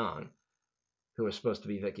 Sean Young, who was supposed to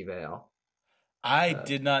be Vicky Vale. I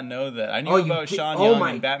did not know that. I knew about Sean Young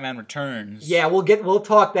and Batman Returns. Yeah, we'll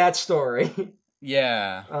talk that story.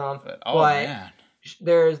 Yeah. But man,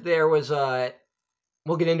 there was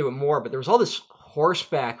we'll get into it more, but there was all this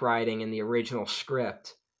horseback riding in the original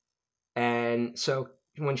script. And so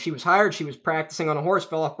when she was hired, she was practicing on a horse,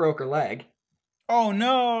 fell off, broke her leg. Oh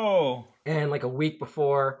no. And like a week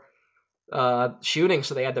before shooting,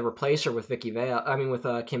 so they had to replace her with with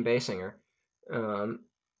Kim Basinger.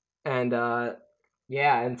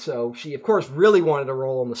 And so she of course really wanted a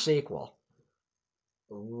role in the sequel.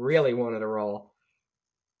 Really wanted a role.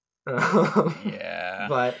 Yeah.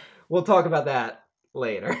 But we'll talk about that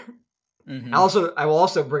later. Mm-hmm. I will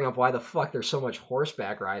also bring up why the fuck there's so much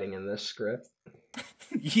horseback riding in this script.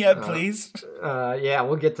 Yeah, please. Yeah,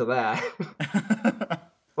 we'll get to that.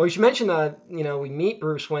 Well, you should mention we meet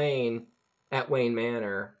Bruce Wayne at Wayne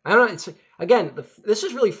Manor. I don't know. It's again, this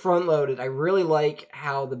is really front loaded. I really like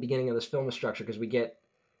how the beginning of this film is structured because we get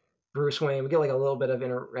Bruce Wayne. We get like a little bit of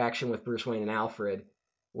interaction with Bruce Wayne and Alfred,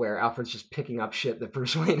 where Alfred's just picking up shit that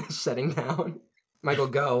Bruce Wayne is setting down. Michael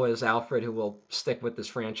Gough is Alfred, who will stick with this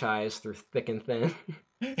franchise through thick and thin.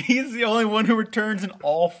 He's the only one who returns in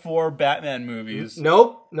all 4 Batman movies.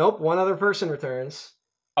 Nope. One other person returns.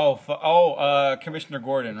 Commissioner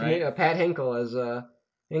Gordon, right? Pat Hinkle as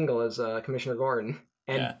Commissioner Gordon,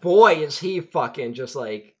 and boy is he fucking just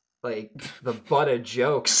like the butt of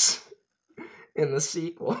jokes in the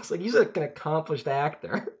sequel. It's like he's an accomplished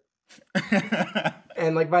actor.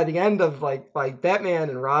 And like by the end of like Batman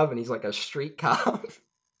and Robin, he's like a street cop.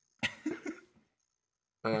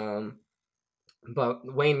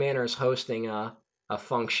 But Wayne Manor is hosting a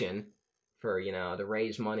function for to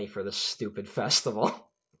raise money for this stupid festival.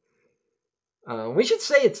 We should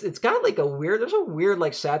say it's got like there's a weird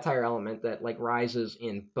like satire element that like rises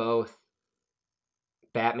in both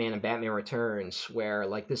Batman and Batman Returns, where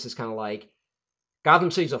like this is kind of like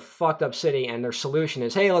Gotham City's a fucked up city, and their solution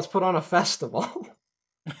is, hey, let's put on a festival.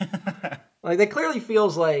 Like, that clearly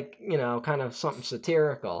feels like, kind of something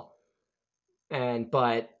satirical.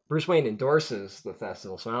 But Bruce Wayne endorses the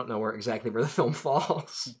festival, so I don't know exactly where the film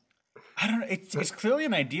falls. I don't know. It's clearly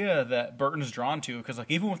an idea that Burton's drawn to, because,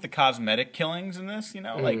 like, even with the cosmetic killings in this,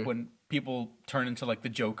 like, when people turn into, like, the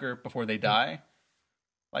Joker before they die,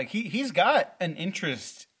 like, he's got an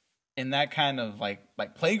interest in that kind of like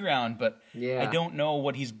playground, but I don't know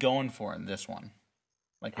what he's going for in this one.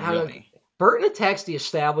 Like, really. Burton attacks the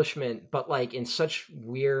establishment, but like in such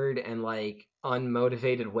weird and like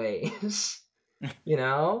unmotivated ways.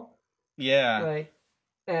 Yeah. Like,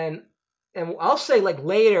 and I'll say like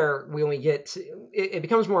later when we get to it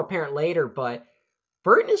becomes more apparent later, but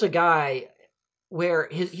Burton is a guy where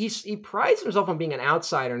he prides himself on being an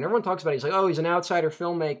outsider, and everyone talks about it. He's like, oh, he's an outsider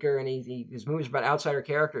filmmaker, and his movies are about outsider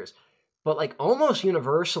characters. But like almost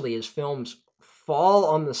universally, his films fall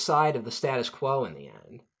on the side of the status quo in the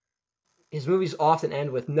end. His movies often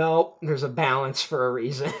end with, no, there's a balance for a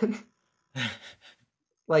reason.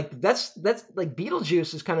 Like that's like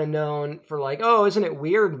Beetlejuice is kind of known for like, oh, isn't it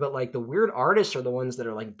weird? But like the weird artists are the ones that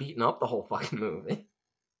are like beating up the whole fucking movie.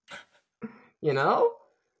 You know?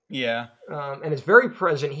 Yeah. And it's very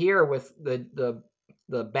present here with the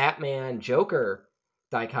Batman Joker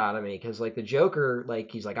dichotomy, because like the Joker,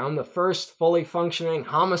 like he's like, I'm the first fully functioning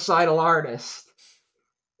homicidal artist,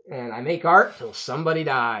 and I make art till somebody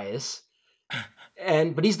dies.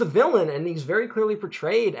 But he's the villain, and he's very clearly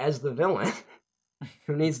portrayed as the villain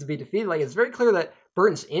who needs to be defeated. Like it's very clear that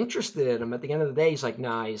Burton's interested in him. At the end of the day, he's like,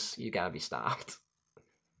 nah, you gotta be stopped.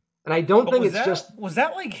 And I don't think was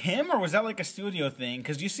that like him, or was that like a studio thing?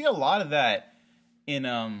 Because you see a lot of that in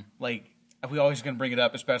like, we always gonna bring it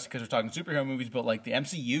up, especially because we're talking superhero movies, but like the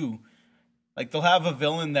MCU, like they'll have a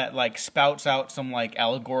villain that like spouts out some like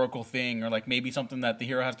allegorical thing, or like maybe something that the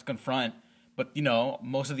hero has to confront. But you know,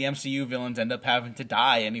 most of the MCU villains end up having to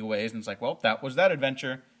die anyways, and it's like, well, that was that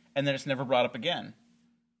adventure, and then it's never brought up again.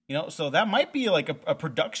 You know, so that might be like a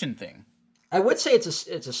production thing. I would say it's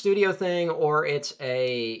a studio thing, or it's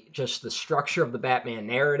just the structure of the Batman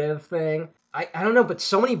narrative thing. I don't know, but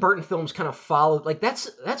so many Burton films kind of follow. Like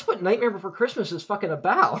that's what Nightmare Before Christmas is fucking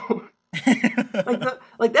about.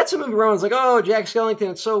 like that's a movie where everyone's like, oh, Jack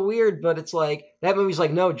Skellington, it's so weird, but it's like that movie's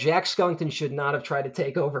like, no, Jack Skellington should not have tried to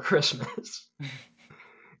take over Christmas.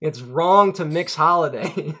 It's wrong to mix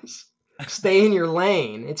holidays. Stay in your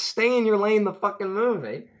lane. It's stay in your lane, the fucking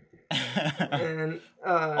movie. And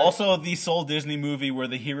also the sole Disney movie where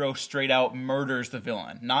the hero straight out murders the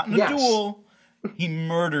villain. Not in a duel. He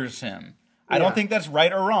murders him. I don't think that's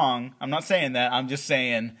right or wrong. I'm not saying that. I'm just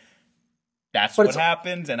saying that's what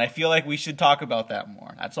happens, and I feel like we should talk about that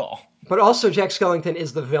more. That's all. But also Jack Skellington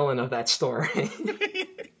is the villain of that story.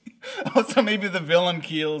 Also, maybe the villain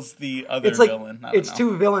kills the other villain. It's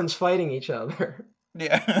two villains fighting each other.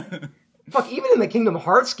 Yeah. Fuck, even in the Kingdom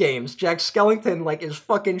Hearts games, Jack Skellington like is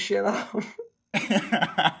fucking shit up.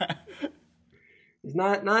 He's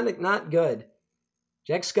not good.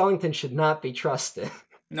 Jack Skellington should not be trusted.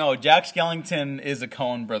 No, Jack Skellington is a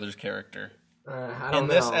Coen Brothers character. I don't know. In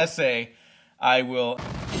this essay, I will.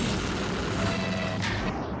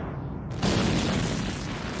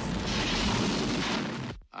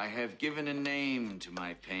 I have given a name to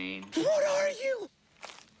my pain. What are you?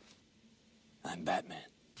 I'm Batman.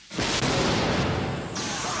 Where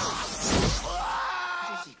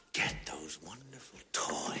did he get those wonderful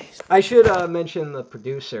toys? I should mention the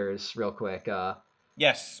producers real quick.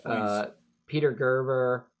 Yes, please. Peter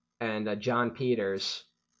Gerber and John Peters,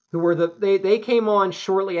 who were they came on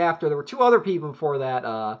shortly after. There were two other people before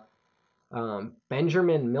that.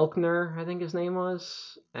 Benjamin Milkner, I think his name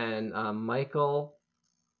was, and Michael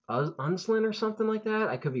Unslin or something like that.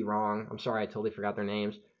 I could be wrong. I'm sorry, I totally forgot their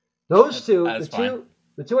names. Those two,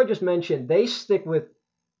 the two I just mentioned, they stick with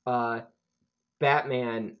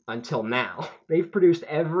Batman until now. They've produced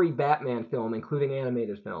every Batman film, including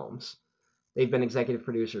animated films. They've been executive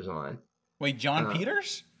producers on. Wait, John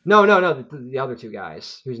Peters? No, the other two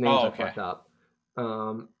guys whose names are fucked up.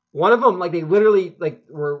 One of them, like they literally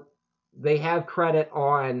they have credit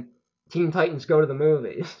on Teen Titans Go to the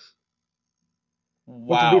Movies. Wow.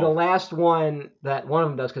 Which will be the last one that one of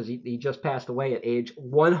them does, because he just passed away at age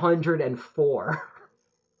 104.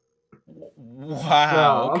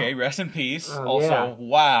 Wow. So, okay, rest in peace. Also,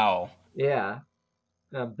 wow. Yeah.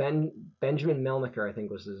 Benjamin Melniker, I think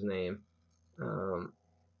was his name.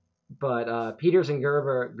 But Peters and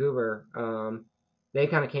Goober, they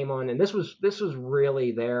kind of came on, and this was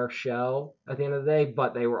really their show at the end of the day,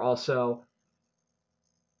 but they were also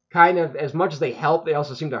kind of, as much as they helped, they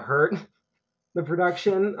also seemed to hurt the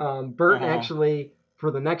production. Burton actually, for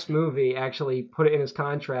the next movie, actually put it in his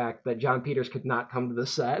contract that John Peters could not come to the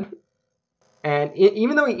set. And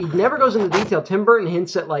even though he never goes into detail, Tim Burton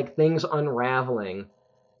hints at like things unraveling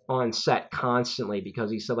on set constantly, because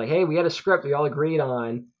he said like, hey, we had a script we all agreed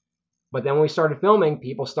on, but then when we started filming,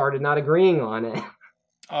 people started not agreeing on it.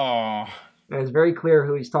 Oh. And it's very clear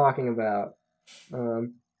who he's talking about.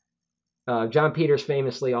 John Peters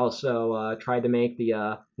famously also tried to make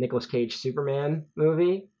the Nicolas Cage Superman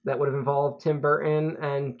movie that would have involved Tim Burton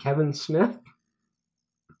and Kevin Smith.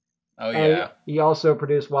 Oh, yeah. And he also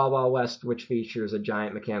produced Wild Wild West, which features a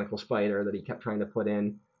giant mechanical spider that he kept trying to put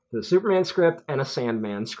in the Superman script and a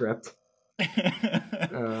Sandman script.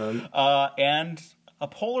 And a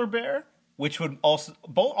polar bear, which would also...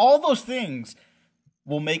 all those things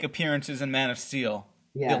will make appearances in Man of Steel.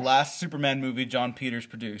 Yes. The last Superman movie John Peters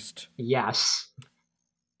produced. Yes.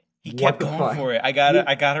 He kept going for it. I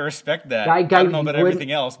gotta respect that. I don't know about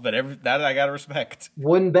everything else, but that I gotta respect.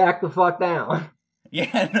 Wouldn't back the fuck down.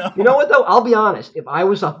 Yeah, no. You know what though? I'll be honest. If I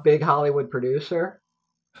was a big Hollywood producer,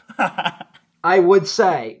 I would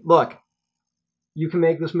say, look, you can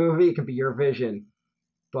make this movie. It can be your vision.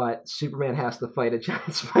 But Superman has to fight a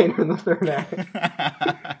giant spider in the third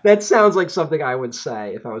act. That sounds like something I would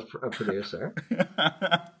say if I was a producer.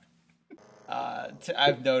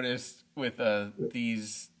 I've noticed with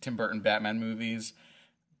these Tim Burton Batman movies,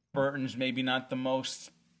 Burton's maybe not the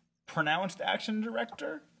most pronounced action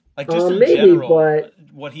director. Like just in general, but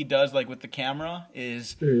what he does like with the camera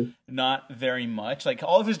is not very much. Like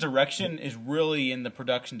all of his direction is really in the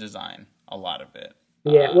production design. A lot of it,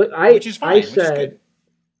 which is fine.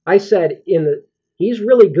 I said he's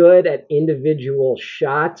really good at individual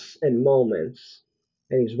shots and moments,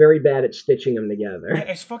 and he's very bad at stitching them together.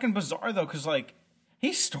 It's fucking bizarre though, because like he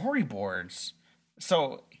storyboards,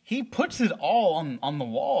 so he puts it all on the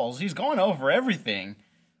walls. He's going over everything,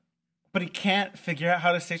 but he can't figure out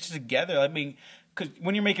how to stitch it together. I mean, because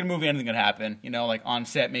when you're making a movie, anything could happen. You know, like on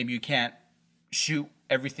set, maybe you can't shoot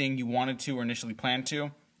everything you wanted to or initially planned to,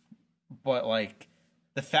 but like.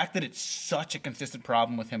 The fact that it's such a consistent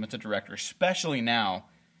problem with him as a director, especially now,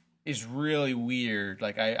 is really weird.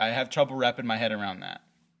 Like, I have trouble wrapping my head around that.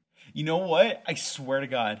 You know what? I swear to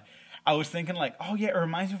God. I was thinking, like, oh, yeah, it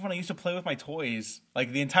reminds me of when I used to play with my toys.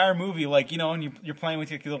 Like, the entire movie, like, you know, and you're playing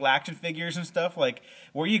with your little action figures and stuff. Like,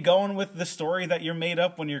 where are you going with the story that you're made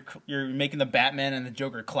up when you're making the Batman and the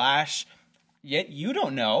Joker clash? Yet you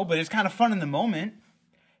don't know, but it's kind of fun in the moment.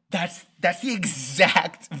 That's the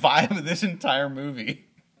exact vibe of this entire movie.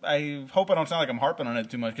 I hope I don't sound like I'm harping on it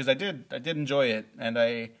too much, because I did enjoy it, and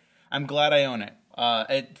I'm glad I own it.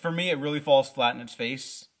 For me, it really falls flat in its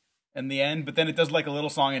face in the end, but then it does like a little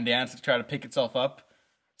song and dance to try to pick itself up.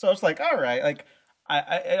 So it's like, all right, like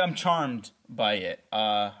I'm charmed by it.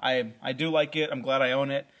 I do like it. I'm glad I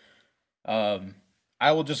own it.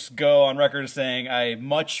 I will just go on record as saying I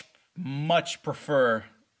much prefer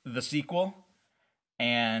the sequel.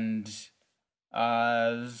 And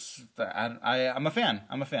I'm a fan.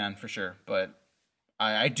 I'm a fan for sure. But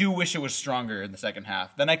I do wish it was stronger in the second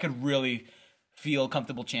half. Then I could really feel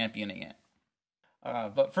comfortable championing it.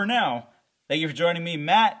 But for now, thank you for joining me.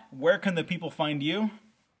 Matt, where can the people find you?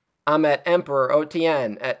 I'm at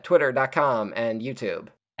EmperorOTN at Twitter.com and YouTube.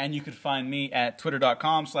 And you can find me at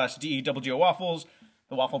Twitter.com/DEWGOWaffles,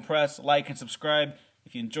 The Waffle Press. Like and subscribe.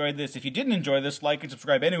 If you enjoyed this, if you didn't enjoy this, like and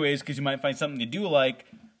subscribe anyways, because you might find something you do like.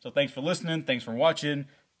 So thanks for listening. Thanks for watching.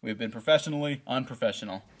 We've been professionally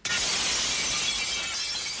unprofessional.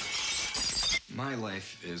 My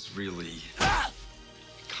life is really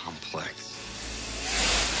complex.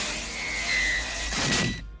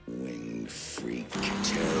 Winged freak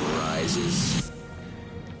terrorizes.